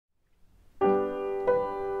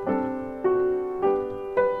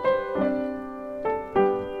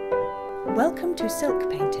Welcome to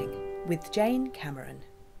Silk Painting with Jane Cameron.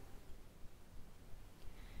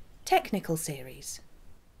 Technical Series.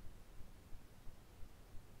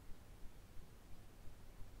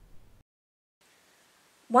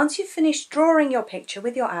 Once you've finished drawing your picture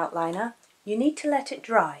with your outliner, you need to let it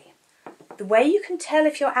dry. The way you can tell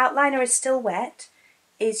if your outliner is still wet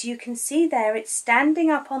is you can see there it's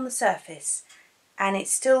standing up on the surface and it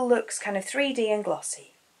still looks kind of 3D and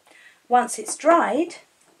glossy. Once it's dried,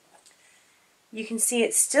 you can see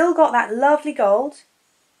it's still got that lovely gold,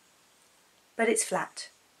 but it's flat.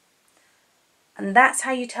 And that's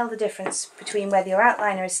how you tell the difference between whether your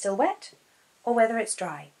outliner is still wet or whether it's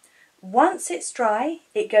dry. Once it's dry,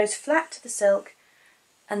 it goes flat to the silk,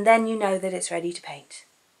 and then you know that it's ready to paint.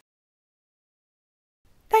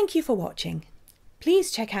 Thank you for watching.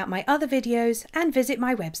 Please check out my other videos and visit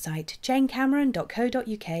my website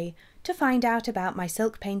janecameron.co.uk to find out about my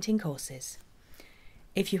silk painting courses.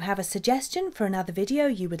 If you have a suggestion for another video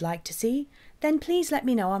you would like to see, then please let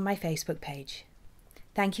me know on my Facebook page.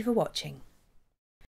 Thank you for watching.